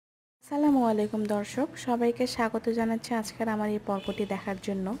আসসালামু আলাইকুম দর্শক, সবাইকে স্বাগত জানাচ্ছি আজকের আমার এই পর্বটি দেখার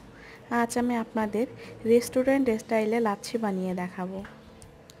জন্য। আজ আমি আপনাদের রেস্টুরেন্ট স্টাইলে লাচ্ছি বানিয়ে দেখাবো।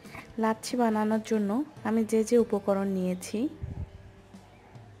 লাচ্ছি বানানোর জন্য আমি যে উপকরণ নিয়েছি: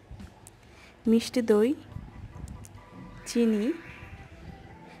 মিষ্টি দই, চিনি,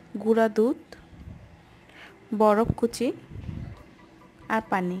 গুঁড়া দুধ, বরফ কুচি আর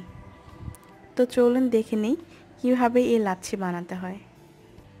পানি। তো চলুন দেখে নিই কীভাবে এই লাচ্ছি বানাতে হয়।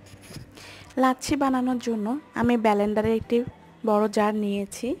 লাচ্ছি বানানোর জন্য আমি ব্লেন্ডারে একটি বড় জার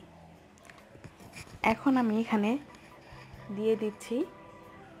নিয়েছি। এখন আমি এখানে দিয়ে দিচ্ছি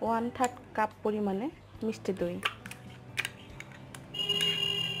 1/3 কাপ পরিমাণে মিষ্টি দই,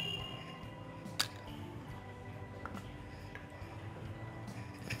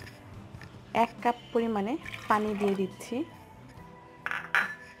 1 কাপ পরিমাণে পানি দিয়ে দিচ্ছি,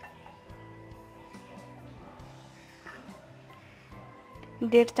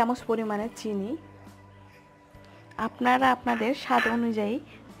 1.5 চামচ পরিমাণে চিনি। আপনারা আপনাদের স্বাদ অনুযায়ী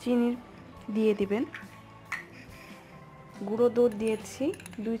চিনি দিয়ে দিবেন। গুঁড়ো দুধ দিয়েছি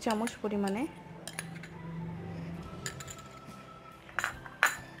 2 চামচ পরিমাণে,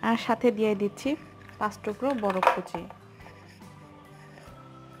 আর সাথে দিয়ে দিচ্ছি 5 টুকরো বরফ কুচি।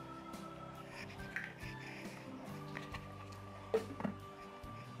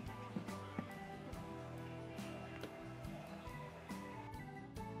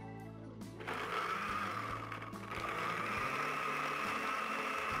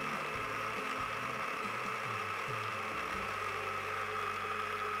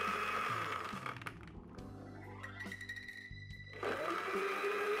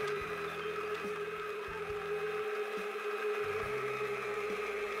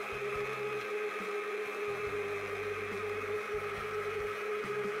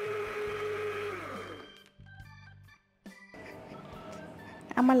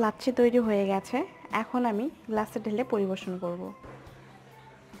 আমার লাচ্ছি তৈরি হয়ে গেছে। এখন আমি গ্লাসে ঢেলে পরিবেশন করব।